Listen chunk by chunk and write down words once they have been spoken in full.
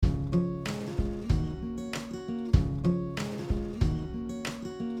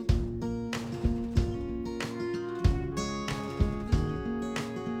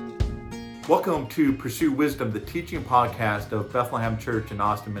Welcome to Pursue Wisdom, the teaching podcast of Bethlehem Church in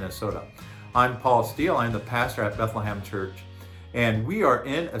Austin, Minnesota. I'm Paul Steele. I'm the pastor at Bethlehem Church, and we are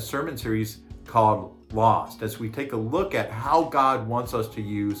in a sermon series called Lost, as we take a look at how God wants us to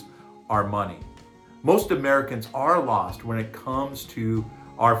use our money. Most Americans are lost when it comes to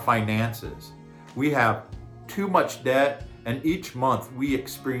our finances. We have too much debt, and each month we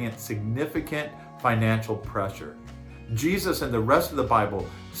experience significant financial pressure. Jesus and the rest of the Bible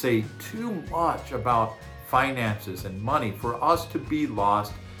say too much about finances and money for us to be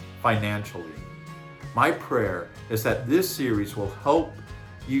lost financially. My prayer is that this series will help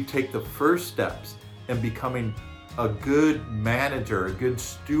you take the first steps in becoming a good manager, a good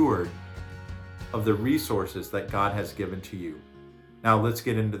steward of the resources that God has given to you. Now let's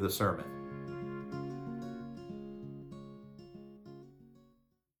get into the sermon.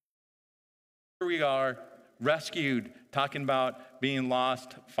 Here we are, rescued, talking about being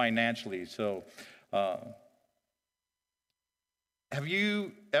lost financially. So, have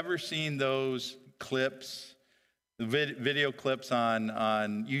you ever seen those clips, the video clips on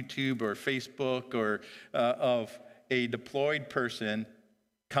YouTube or Facebook or of a deployed person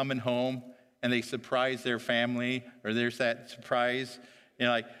coming home and they surprise their family, or there's that surprise,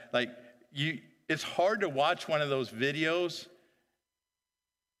 it's hard to watch one of those videos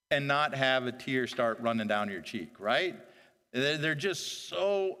and not have a tear start running down your cheek, right? They're just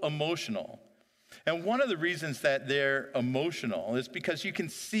so emotional. And one of the reasons that they're emotional is because you can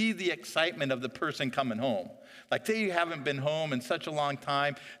see the excitement of the person coming home. Like they haven't been home in such a long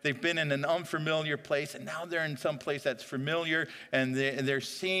time. They've been in an unfamiliar place, and now they're in some place that's familiar, and they're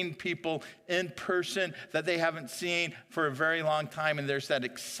seeing people in person that they haven't seen for a very long time, and there's that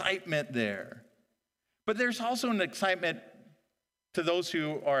excitement there. But there's also an excitement to those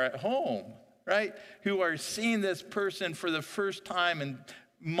who are at home, right? Who are seeing this person for the first time in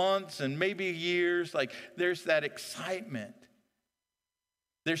months and maybe years. Like there's that excitement.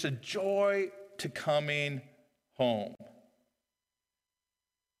 There's a joy to coming home.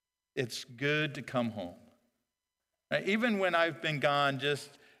 It's good to come home. Right? Even when I've been gone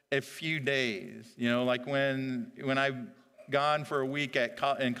just a few days, like when I've gone for a week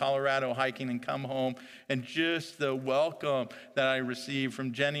in Colorado hiking and come home, and just the welcome that I received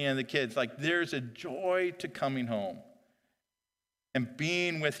from Jenny and the kids, like there's a joy to coming home and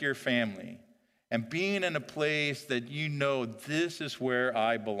being with your family and being in a place that this is where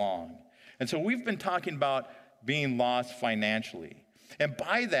I belong. And so we've been talking about being lost financially. And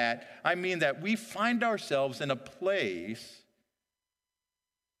by that, I mean that we find ourselves in a place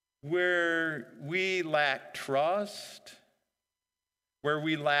where we lack trust, where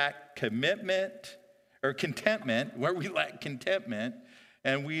we lack contentment, where we lack contentment,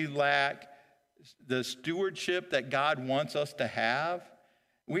 and we lack the stewardship that God wants us to have.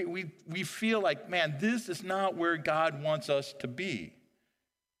 We feel like, man, this is not where God wants us to be.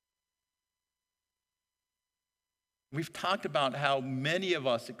 We've talked about how many of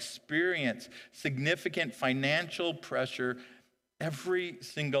us experience significant financial pressure every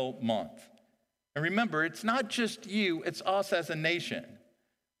single month. And remember, it's not just you, it's us as a nation.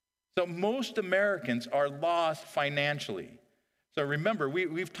 So most Americans are lost financially. So remember,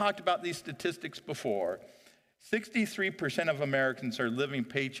 we've talked about these statistics before. 63% of Americans are living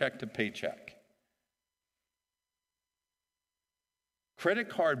paycheck to paycheck. Credit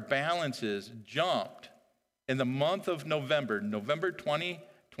card balances jumped in the month of November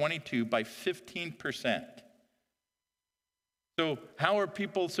 2022, by 15%. So how are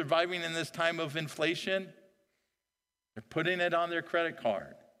people surviving in this time of inflation? They're putting it on their credit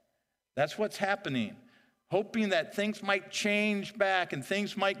card. That's what's happening, hoping that things might change back and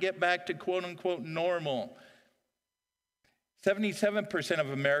things might get back to quote unquote normal. 77%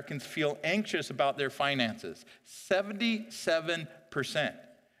 of Americans feel anxious about their finances. 77%.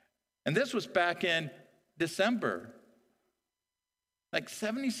 And this was back in December. Like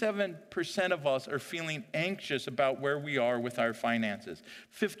 77% of us are feeling anxious about where we are with our finances.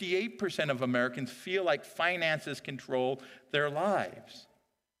 58% of Americans feel like finances control their lives.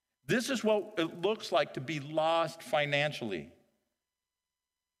 This is what it looks like to be lost financially.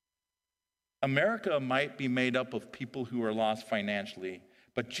 America might be made up of people who are lost financially,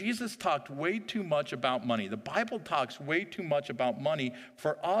 but Jesus talked way too much about money. The Bible talks way too much about money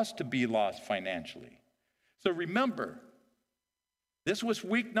for us to be lost financially. So remember, this was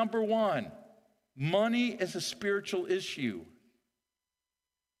week number 1. Money is a spiritual issue.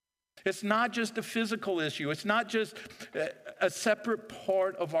 It's not just a physical issue. It's not just a separate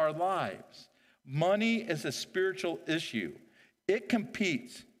part of our lives. Money is a spiritual issue. It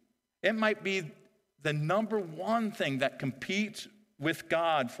competes. It might be the number one thing that competes with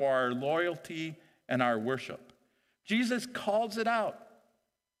God for our loyalty and our worship. Jesus calls it out.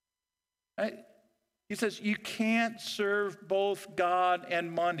 Right? He says, you can't serve both God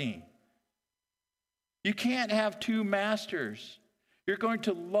and money. You can't have two masters. You're going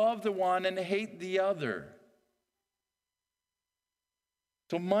to love the one and hate the other.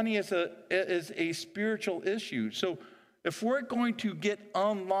 So money is a spiritual issue. So if we're going to get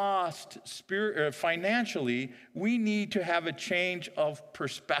unlost financially, we need to have a change of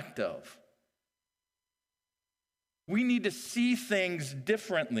perspective. We need to see things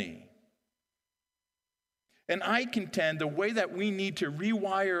differently. And I contend the way that we need to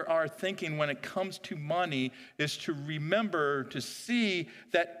rewire our thinking when it comes to money is to remember to see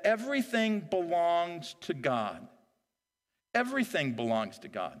that everything belongs to God. Everything belongs to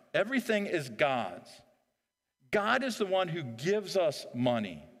God. Everything is God's. God is the one who gives us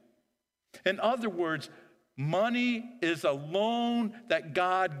money. In other words, money is a loan that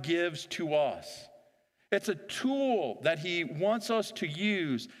God gives to us. It's a tool that he wants us to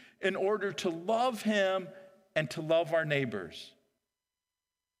use in order to love him and to love our neighbors.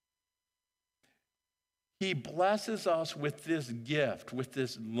 He blesses us with this gift, with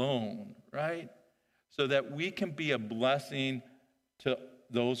this loan, right? So that we can be a blessing to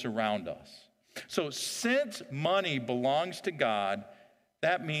those around us. So since money belongs to God,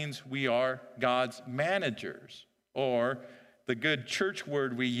 that means we are God's managers, or the good church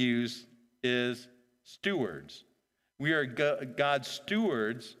word we use is stewards. We are God's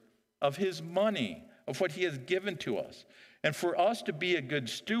stewards of his money, of what he has given to us. And for us to be a good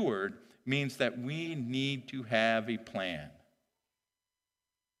steward means that we need to have a plan.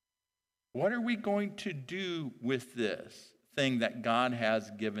 What are we going to do with this thing that God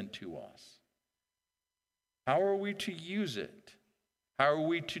has given to us? How are we to use it? How are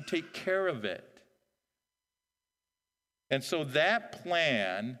we to take care of it? And so that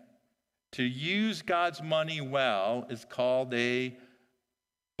plan to use God's money well is called a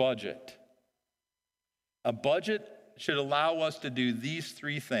budget. A budget should allow us to do these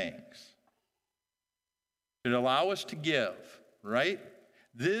three things. It should allow us to give, right?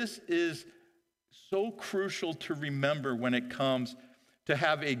 This is so crucial to remember when it comes to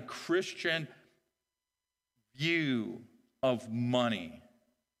have a Christian view of money.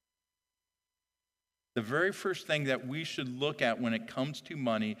 The very first thing that we should look at when it comes to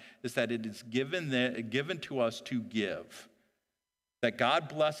money is that it is given to us to give. That God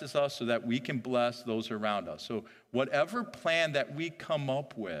blesses us so that we can bless those around us. So whatever plan that we come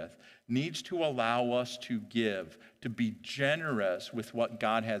up with needs to allow us to give, to be generous with what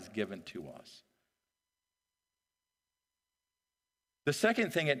God has given to us. The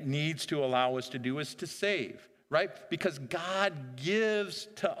second thing it needs to allow us to do is to save, right? Because God gives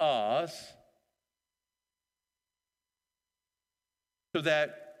to us so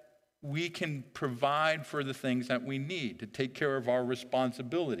that we can provide for the things that we need to take care of our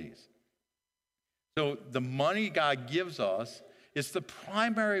responsibilities. So the money God gives us is the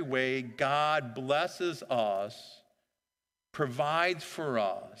primary way God blesses us, provides for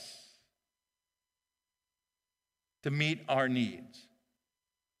us to meet our needs.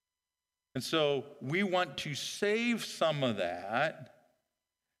 And so we want to save some of that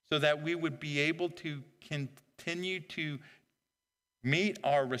so that we would be able to continue to meet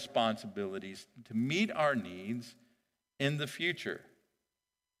our responsibilities, to meet our needs in the future.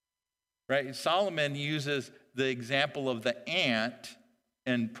 Right? Solomon uses the example of the ant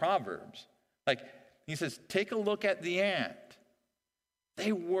in Proverbs. Like, he says, take a look at the ant.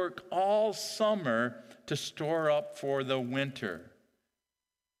 They work all summer to store up for the winter.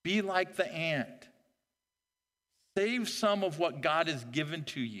 Be like the ant. Save some of what God has given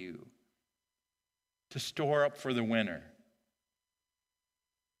to you to store up for the winter.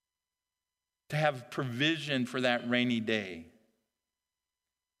 To have provision for that rainy day.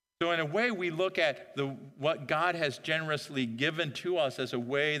 So in a way, we look at what God has generously given to us as a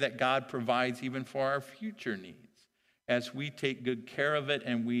way that God provides even for our future needs, as we take good care of it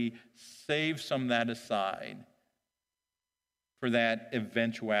and we save some of that aside for that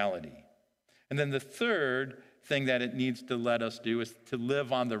eventuality. And then the third thing that it needs to let us do is to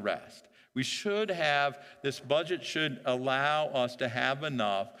live on the rest. We should have, this budget should allow us to have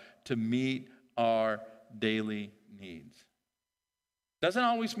enough to meet our daily needs. Doesn't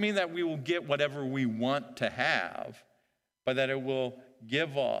always mean that we will get whatever we want to have, but that it will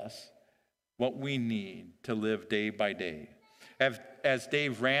give us what we need to live day by day. As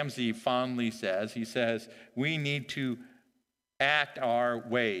Dave Ramsey fondly says, he says, we need to act our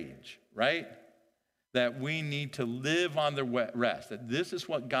wage, right? That we need to live on the rest, that this is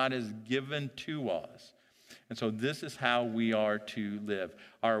what God has given to us. And so this is how we are to live.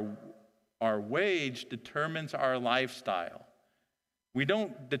 Our wage determines our lifestyle. We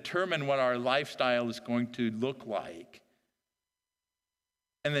don't determine what our lifestyle is going to look like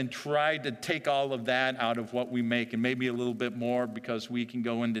and then try to take all of that out of what we make and maybe a little bit more because we can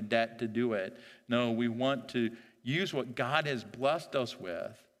go into debt to do it. No, we want to use what God has blessed us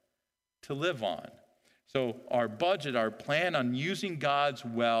with to live on. So our budget, our plan on using God's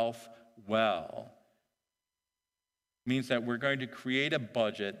wealth well, means that we're going to create a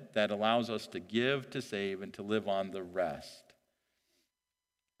budget that allows us to give, to save, and to live on the rest.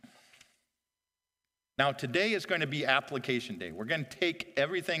 Now, today is going to be application day. We're going to take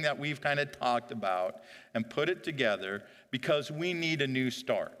everything that we've kind of talked about and put it together because we need a new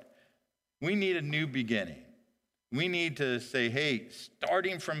start. We need a new beginning. We need to say, hey,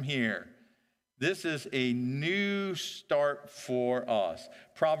 starting from here, this is a new start for us.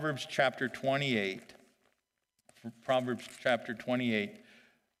 Proverbs chapter 28,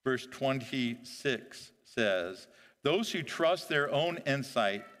 verse 26 says, those who trust their own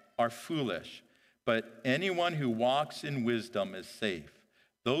insight are foolish, but anyone who walks in wisdom is safe.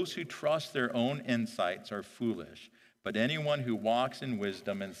 Those who trust their own insights are foolish, but anyone who walks in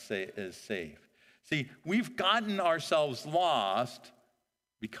wisdom is safe. See, we've gotten ourselves lost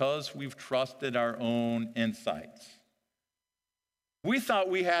because we've trusted our own insights. We thought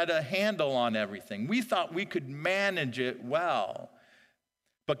we had a handle on everything. We thought we could manage it well.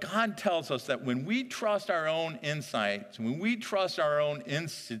 But God tells us that when we trust our own insights, when we trust our own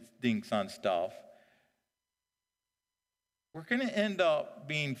instincts on stuff, we're going to end up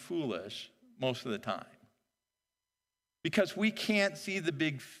being foolish most of the time because we can't see the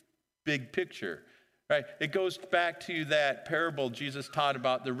big picture, right? It goes back to that parable Jesus taught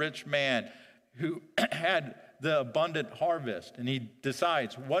about the rich man who had the abundant harvest, and he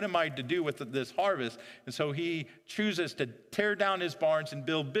decides, what am I to do with this harvest? And so he chooses to tear down his barns and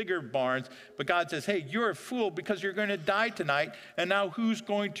build bigger barns, but God says, hey, you're a fool because you're going to die tonight, and now who's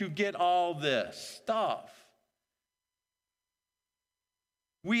going to get all this stuff?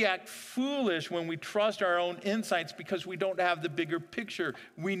 We act foolish when we trust our own insights because we don't have the bigger picture.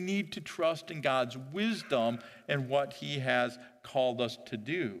 We need to trust in God's wisdom and what he has called us to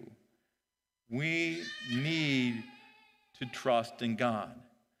do. We need to trust in God.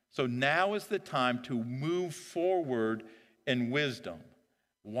 So now is the time to move forward in wisdom.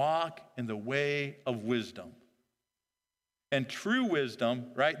 Walk in the way of wisdom. And true wisdom,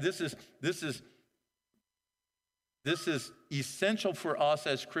 right? This is essential for us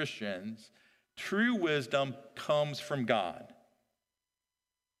as Christians. True wisdom comes from God.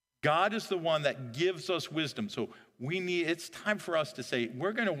 God is the one that gives us wisdom. So it's time for us to say,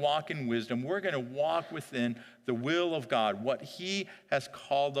 we're going to walk in wisdom. We're going to walk within the will of God, what he has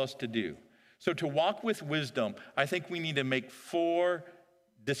called us to do. So to walk with wisdom, I think we need to make 4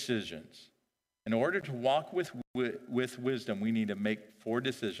 decisions. In order to walk with wisdom, we need to make 4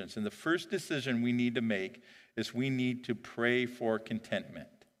 decisions. And the first decision we need to make is we need to pray for contentment.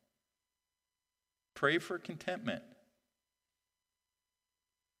 Pray for contentment.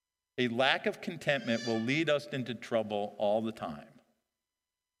 A lack of contentment will lead us into trouble all the time.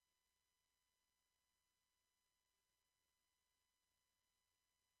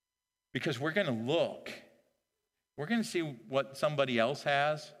 Because we're going to look. We're going to see what somebody else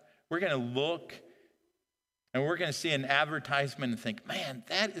has. We're going to look and we're going to see an advertisement and think, man,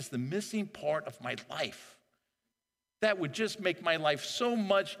 that is the missing part of my life. That would just make my life so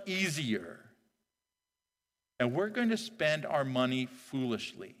much easier. And we're going to spend our money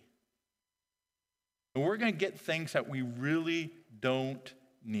foolishly. And we're going to get things that we really don't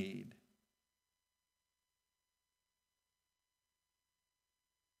need.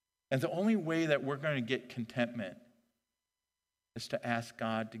 And the only way that we're going to get contentment is to ask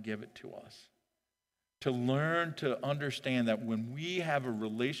God to give it to us. To learn to understand that when we have a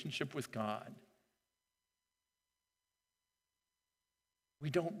relationship with God, we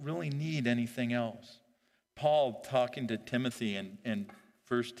don't really need anything else. Paul talking to Timothy in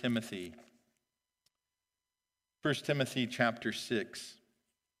 1 Timothy chapter 6,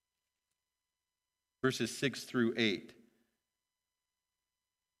 verses 6 through 8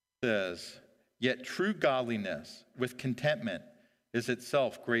 says, "Yet true godliness with contentment is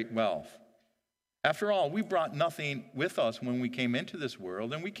itself great wealth. After all, we brought nothing with us when we came into this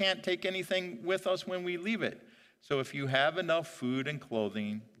world, and we can't take anything with us when we leave it. So if you have enough food and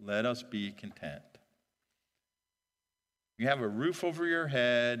clothing, let us be content." You have a roof over your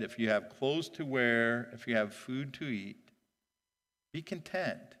head, if you have clothes to wear, if you have food to eat, be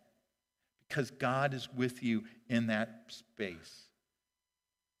content because God is with you in that space.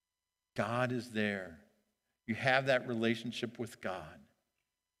 God is there. You have that relationship with God.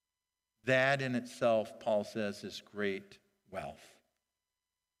 That in itself, Paul says, is great wealth.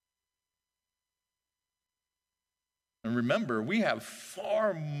 And remember, we have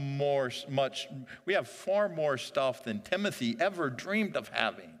far more stuff than Timothy ever dreamed of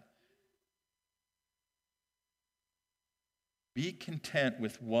having. Be content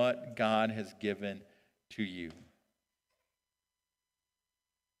with what God has given to you.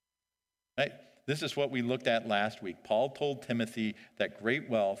 Right? This is what we looked at last week. Paul told Timothy that great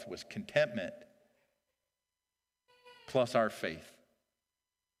wealth was contentment plus our faith.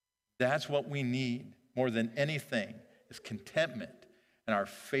 That's what we need more than anything, is contentment and our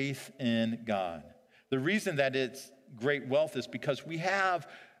faith in God. The reason that it's great wealth is because we have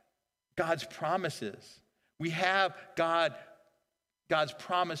God's promises. We have God's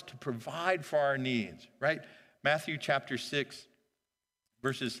promise to provide for our needs, right? Matthew chapter 6,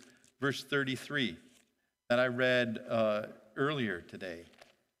 verse 33 that I read earlier today.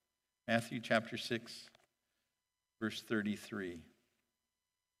 Matthew chapter 6, verse 33.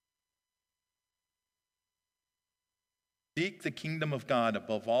 Seek the kingdom of God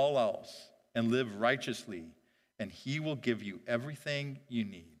above all else and live righteously, and he will give you everything you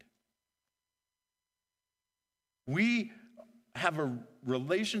need. We have a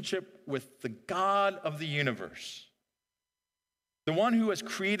relationship with the God of the universe, the one who has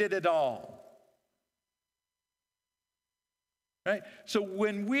created it all. Right? So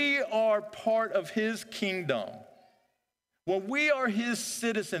when we are part of his kingdom, when we are his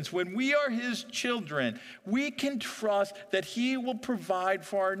citizens, when we are his children, we can trust that he will provide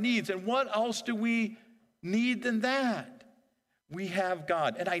for our needs. And what else do we need than that? We have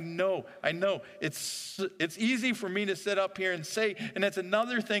God. And I know, it's easy for me to sit up here and say, and it's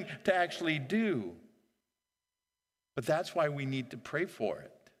another thing to actually do. But that's why we need to pray for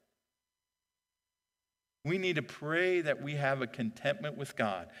it. We need to pray that we have a contentment with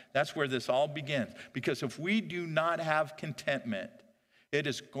God. That's where this all begins. Because if we do not have contentment, it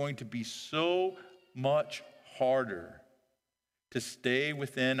is going to be so much harder to stay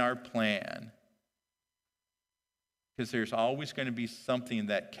within our plan. Because there's always going to be something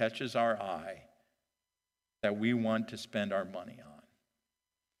that catches our eye that we want to spend our money on.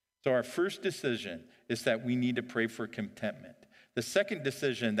 So our first decision is that we need to pray for contentment. The second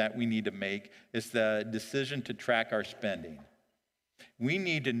decision that we need to make is the decision to track our spending. We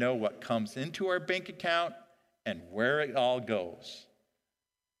need to know what comes into our bank account and where it all goes.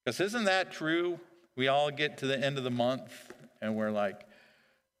 Because isn't that true? We all get to the end of the month and we're like,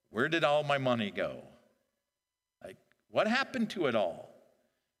 where did all my money go? Like, what happened to it all?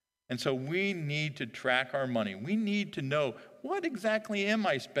 And so we need to track our money. We need to know, what exactly am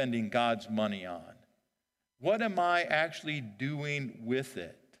I spending God's money on? What am I actually doing with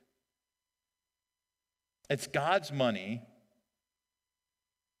it? It's God's money.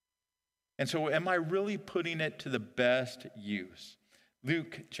 And so am I really putting it to the best use?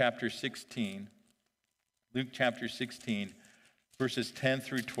 Luke chapter 16, verses 10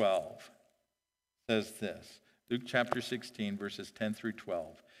 through 12 says this. Luke chapter 16, verses 10 through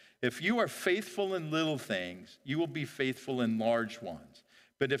 12. If you are faithful in little things, you will be faithful in large ones.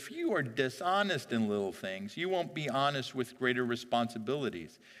 But if you are dishonest in little things, you won't be honest with greater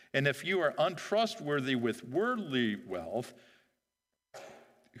responsibilities. And if you are untrustworthy with worldly wealth,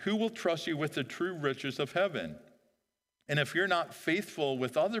 who will trust you with the true riches of heaven? And if you're not faithful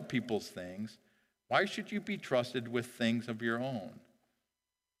with other people's things, why should you be trusted with things of your own?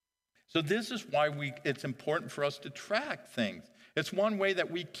 So this is why it's important for us to track things. It's one way that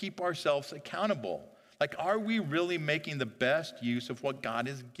we keep ourselves accountable. Like, are we really making the best use of what God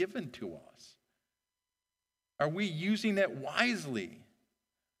has given to us? Are we using it wisely?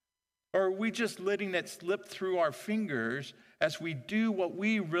 Or are we just letting it slip through our fingers as we do what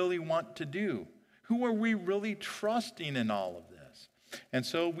we really want to do? Who are we really trusting in all of this? And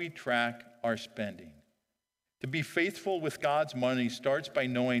so we track our spending. To be faithful with God's money starts by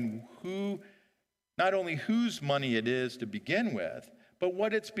knowing not only whose money it is to begin with, but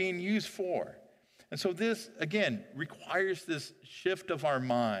what it's being used for. And so this, again, requires this shift of our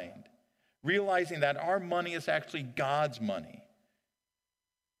mind, realizing that our money is actually God's money.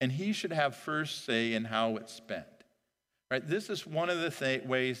 And he should have first say in how it's spent. Right? This is one of the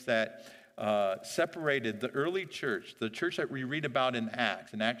ways that separated the early church, the church that we read about in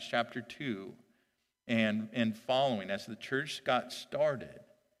Acts chapter 2 and following, as the church got started.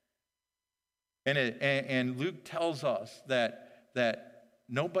 And Luke tells us that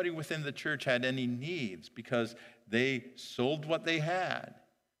nobody within the church had any needs because they sold what they had.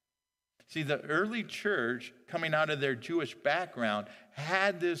 See, the early church, coming out of their Jewish background,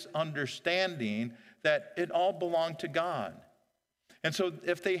 had this understanding that it all belonged to God. And so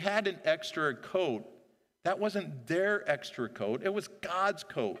if they had an extra coat, that wasn't their extra coat, it was God's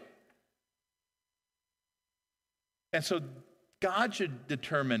coat. And so God should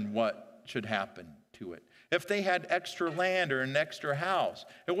determine what should happen to it. If they had extra land or an extra house,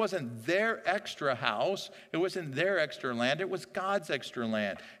 it wasn't their extra house, it wasn't their extra land, it was God's extra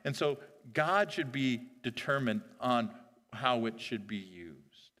land. And so God should be determined on how it should be used.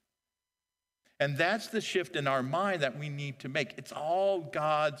 And that's the shift in our mind that we need to make. It's all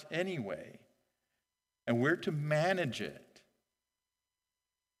God's anyway. And we're to manage it.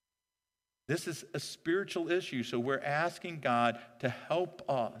 This is a spiritual issue, so we're asking God to help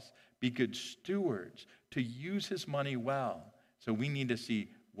us be good stewards, to use his money well. So we need to see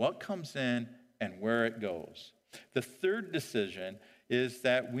what comes in and where it goes. The third decision is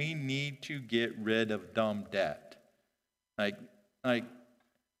that we need to get rid of dumb debt. Like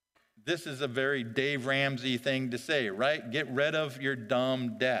this is a very Dave Ramsey thing to say, right? Get rid of your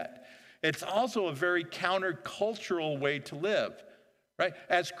dumb debt. It's also a very countercultural way to live, right?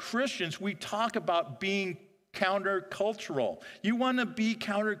 As Christians, we talk about being countercultural. You want to be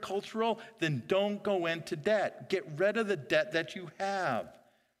countercultural? Then don't go into debt. Get rid of the debt that you have.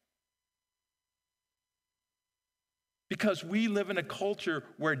 Because we live in a culture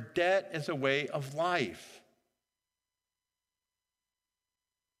where debt is a way of life.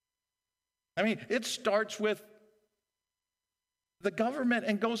 I mean, it starts with the government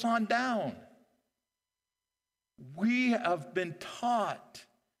and goes on down. We have been taught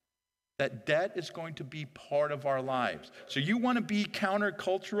that debt is going to be part of our lives. So you want to be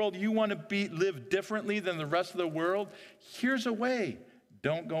countercultural? You want to live differently than the rest of the world? Here's a way.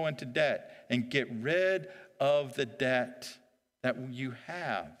 Don't go into debt and get rid of the debt that you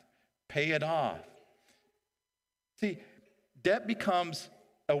have. Pay it off. See, debt becomes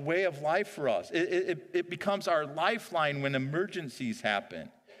a way of life for us. It becomes our lifeline when emergencies happen.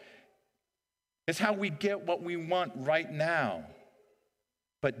 It's how we get what we want right now.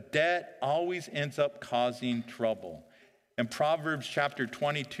 But debt always ends up causing trouble. In Proverbs chapter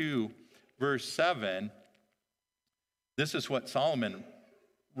 22, verse 7, this is what Solomon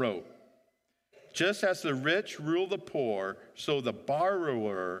wrote. Just as the rich rule the poor, so the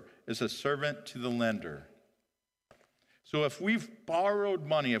borrower is a servant to the lender. So if we've borrowed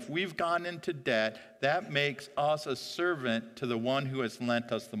money, if we've gone into debt, that makes us a servant to the one who has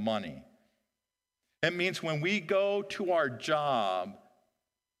lent us the money. It means when we go to our job,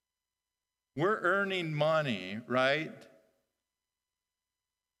 we're earning money, right?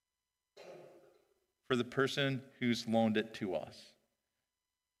 For the person who's loaned it to us.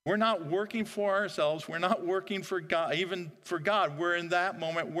 We're not working for ourselves. We're not working for God, even for God. We're in that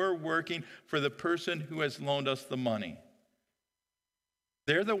moment, we're working for the person who has loaned us the money.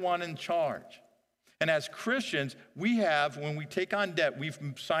 They're the one in charge. And as Christians, we have, when we take on debt, we've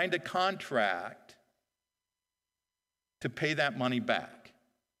signed a contract to pay that money back.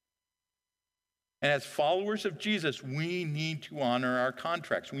 And as followers of Jesus, we need to honor our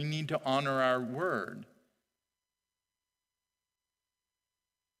contracts. We need to honor our word.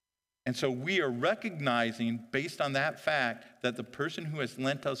 And so we are recognizing, based on that fact, that the person who has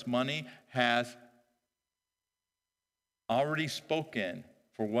lent us money has already spoken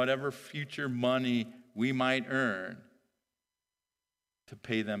for whatever future money we might earn to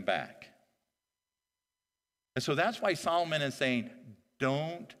pay them back. And so that's why Solomon is saying,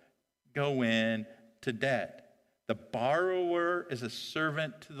 don't go in to debt. The borrower is a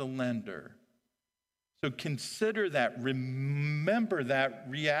servant to the lender. So consider that, remember that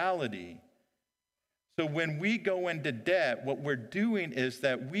reality. So when we go into debt, what we're doing is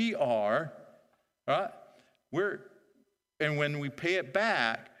that we are, and when we pay it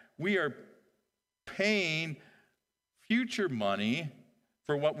back, we are paying future money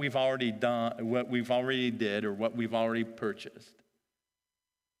for what we've already done, what we've already did, or what we've already purchased.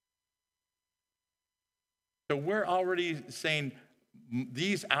 So we're already saying,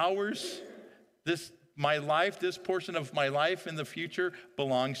 these hours, my life, this portion of my life in the future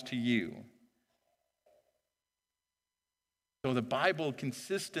belongs to you. So the Bible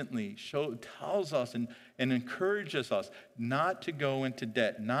consistently tells us and encourages us not to go into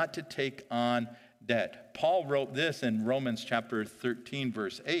debt, not to take on debt. Paul wrote this in Romans chapter 13,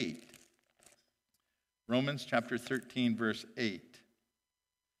 verse 8. Romans chapter 13, verse 8.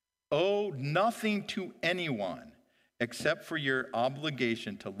 Owe nothing to anyone except for your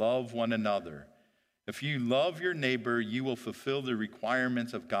obligation to love one another. If you love your neighbor, you will fulfill the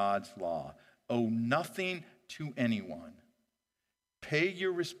requirements of God's law. Owe nothing to anyone. Pay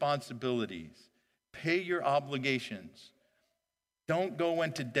your responsibilities. Pay your obligations. Don't go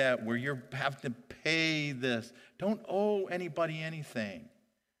into debt where you have to pay this. Don't owe anybody anything.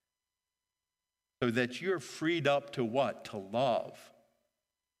 So that you're freed up to what? To love.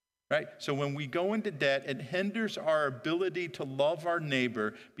 Right? So when we go into debt, it hinders our ability to love our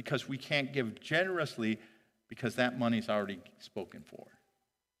neighbor because we can't give generously because that money's already spoken for.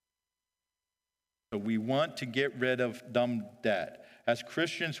 So we want to get rid of dumb debt. As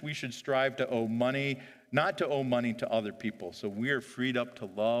Christians, we should strive to owe money, not to owe money to other people. So we are freed up to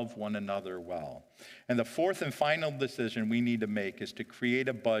love one another well. And the fourth and final decision we need to make is to create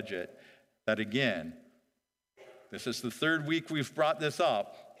a budget that, again, this is the third week we've brought this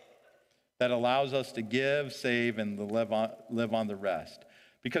up, that allows us to give, save, and live on the rest.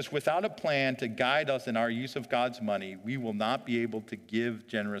 Because without a plan to guide us in our use of God's money, we will not be able to give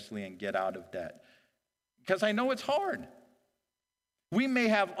generously and get out of debt. Because I know it's hard. We may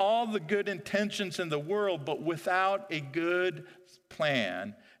have all the good intentions in the world, but without a good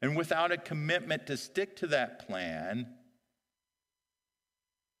plan and without a commitment to stick to that plan,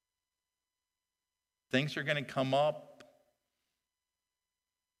 things are going to come up.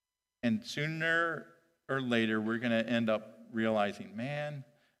 And sooner or later, we're going to end up realizing, man,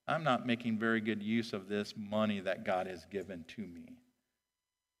 I'm not making very good use of this money that God has given to me.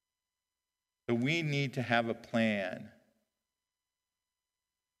 So we need to have a plan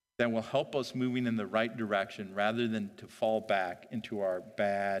that will help us moving in the right direction rather than to fall back into our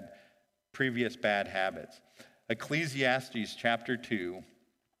previous bad habits. Ecclesiastes chapter 2,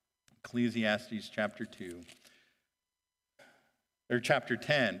 or chapter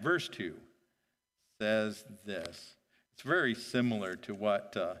 10, verse 2, says this. It's very similar to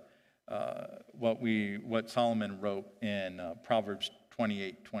what Solomon wrote in Proverbs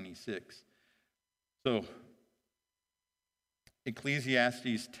 28:26. So,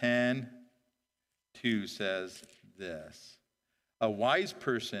 Ecclesiastes 10:2 says this: a wise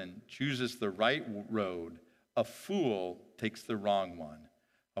person chooses the right road, a fool takes the wrong one.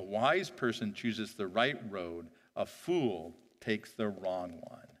 A wise person chooses the right road, a fool takes the wrong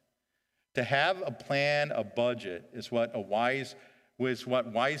one. To have a plan, a budget, is what wise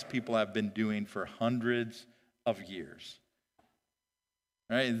people have been doing for hundreds of years.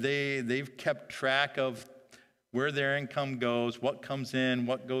 Right? They've kept track of where their income goes, what comes in,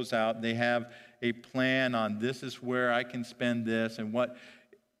 what goes out. They have a plan on this is where I can spend this, and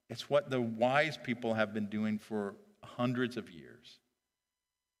it's what the wise people have been doing for hundreds of years.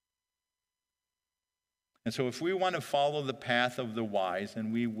 And so if we want to follow the path of the wise,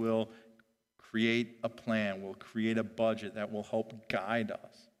 then we will create a plan, we'll create a budget that will help guide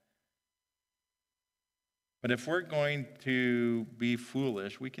us. But if we're going to be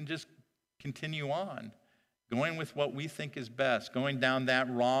foolish, we can just continue on, going with what we think is best, going down that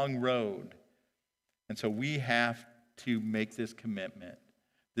wrong road. And so we have to make this commitment,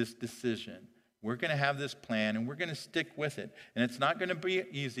 this decision. We're going to have this plan, and we're going to stick with it. And it's not going to be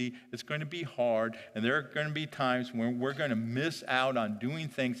easy. It's going to be hard. And there are going to be times when we're going to miss out on doing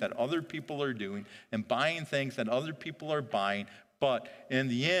things that other people are doing and buying things that other people are buying. But in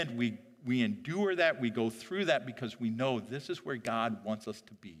the end, we endure that. We go through that because we know this is where God wants us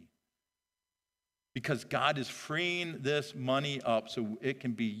to be. Because God is freeing this money up so it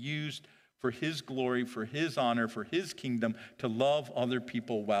can be used for His glory, for His honor, for His kingdom, to love other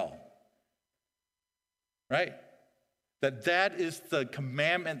people well. Right? That is the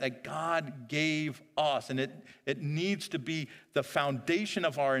commandment that God gave us. And it needs to be the foundation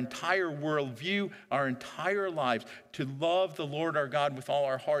of our entire worldview, our entire lives, to love the Lord our God with all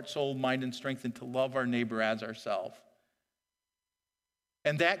our heart, soul, mind, and strength, and to love our neighbor as ourselves.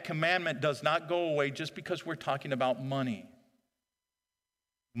 And that commandment does not go away just because we're talking about money.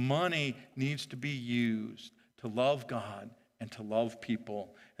 Money needs to be used to love God and to love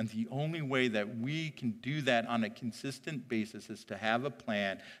people. And the only way that we can do that on a consistent basis is to have a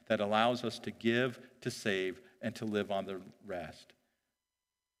plan that allows us to give, to save, and to live on the rest.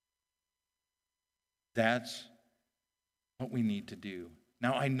 That's what we need to do.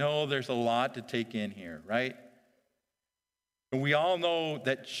 Now, I know there's a lot to take in here, right? And we all know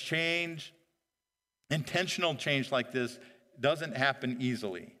that change, intentional change like this, doesn't happen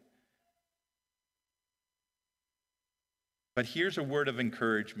easily. But here's a word of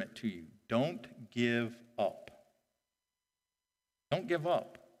encouragement to you. Don't give up. Don't give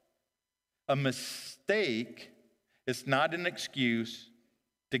up. A mistake is not an excuse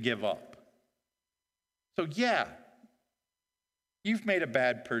to give up. So yeah, you've made a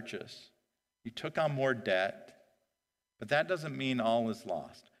bad purchase. You took on more debt, but that doesn't mean all is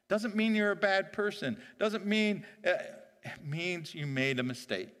lost. Doesn't mean you're a bad person. Doesn't mean, it means you made a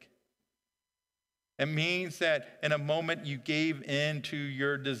mistake. It means that in a moment you gave in to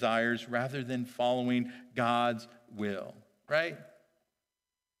your desires rather than following God's will, right?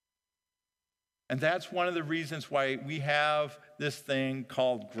 And that's one of the reasons why we have this thing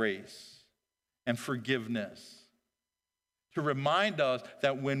called grace and forgiveness. To remind us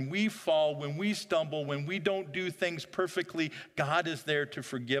that when we fall, when we stumble, when we don't do things perfectly, God is there to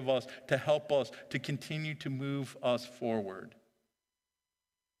forgive us, to help us, to continue to move us forward.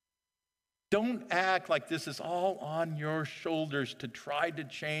 Don't act like this is all on your shoulders to try to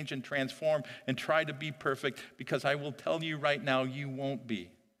change and transform and try to be perfect, because I will tell you right now, you won't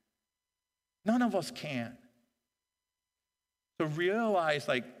be. None of us can. So realize,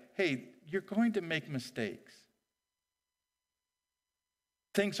 hey, you're going to make mistakes.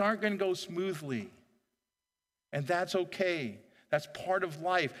 Things aren't going to go smoothly. And that's okay. That's part of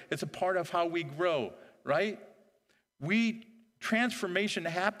life. It's a part of how we grow, right? Transformation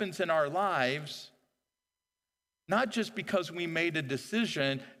happens in our lives, not just because we made a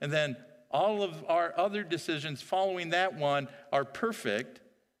decision and then all of our other decisions following that one are perfect.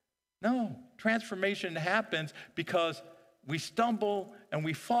 No, transformation happens because we stumble and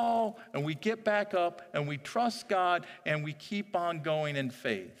we fall and we get back up and we trust God and we keep on going in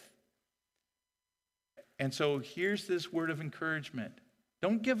faith. And so here's this word of encouragement.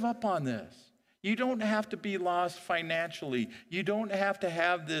 Don't give up on this. You don't have to be lost financially. You don't have to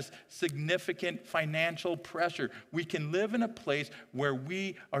have this significant financial pressure. We can live in a place where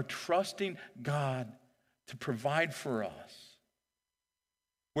we are trusting God to provide for us.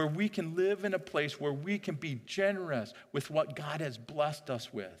 Where we can live in a place where we can be generous with what God has blessed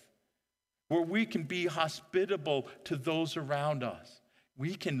us with. Where we can be hospitable to those around us.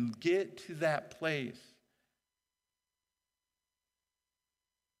 We can get to that place.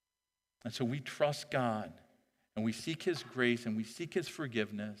 And so we trust God, and we seek his grace, and we seek his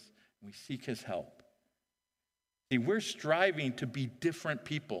forgiveness, and we seek his help. See, we're striving to be different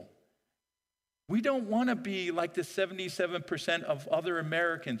people. We don't want to be like the 77% of other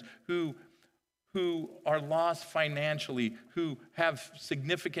Americans who are lost financially, who have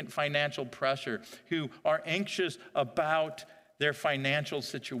significant financial pressure, who are anxious about their financial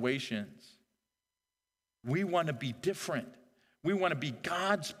situations. We want to be different. We want to be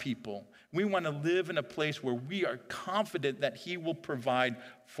God's people. We want to live in a place where we are confident that he will provide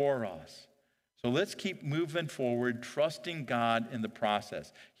for us. So let's keep moving forward, trusting God in the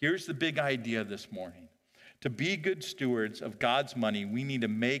process. Here's the big idea this morning. To be good stewards of God's money, we need to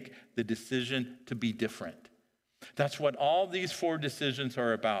make the decision to be different. That's what all these 4 decisions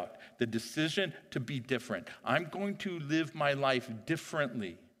are about. The decision to be different. I'm going to live my life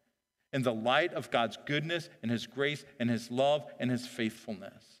differently in the light of God's goodness and his grace and his love and his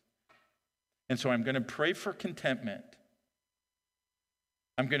faithfulness. And so I'm going to pray for contentment.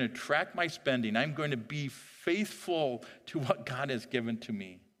 I'm going to track my spending. I'm going to be faithful to what God has given to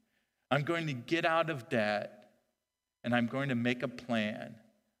me. I'm going to get out of debt, and I'm going to make a plan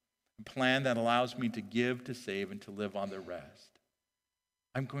that allows me to give, to save, and to live on the rest.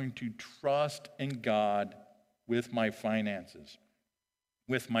 I'm going to trust in God with my finances,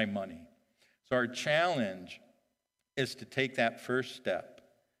 with my money. So our challenge is to take that first step.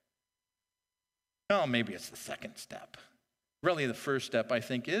 No, maybe it's the second step. Really, the first step, I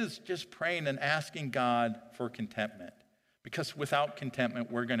think, is just praying and asking God for contentment. Because without contentment,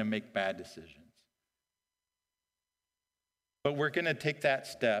 we're going to make bad decisions. But we're going to take that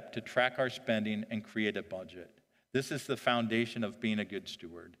step to track our spending and create a budget. This is the foundation of being a good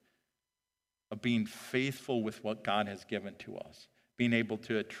steward, of being faithful with what God has given to us, being able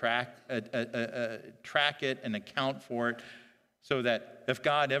to track it and account for it, so that if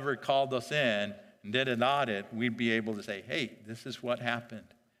God ever called us in and did an audit, we'd be able to say, hey, this is what happened.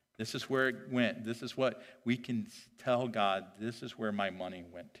 This is where it went. This is what we can tell God, this is where my money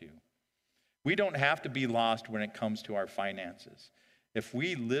went to. We don't have to be lost when it comes to our finances. If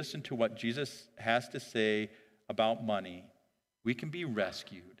we listen to what Jesus has to say about money, we can be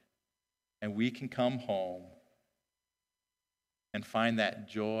rescued and we can come home and find that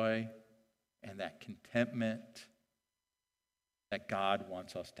joy and that contentment that God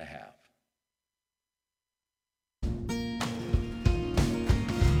wants us to have.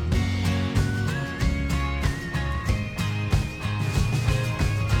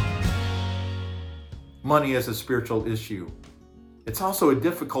 Money is a spiritual issue. It's also a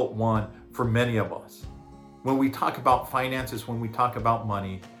difficult one for many of us. When we talk about finances, when we talk about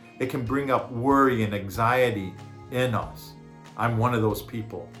money, it can bring up worry and anxiety in us. I'm one of those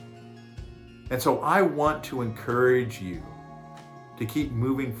people. And so I want to encourage you to keep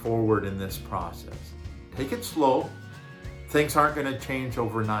moving forward in this process. Take it slow. Things aren't going to change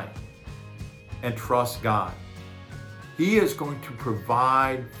overnight. and trust God. He is going to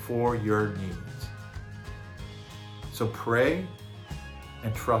provide for your needs. So pray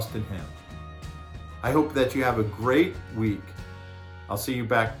and trust in Him. I hope that you have a great week. I'll see you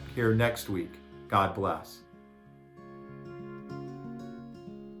back here next week. God bless.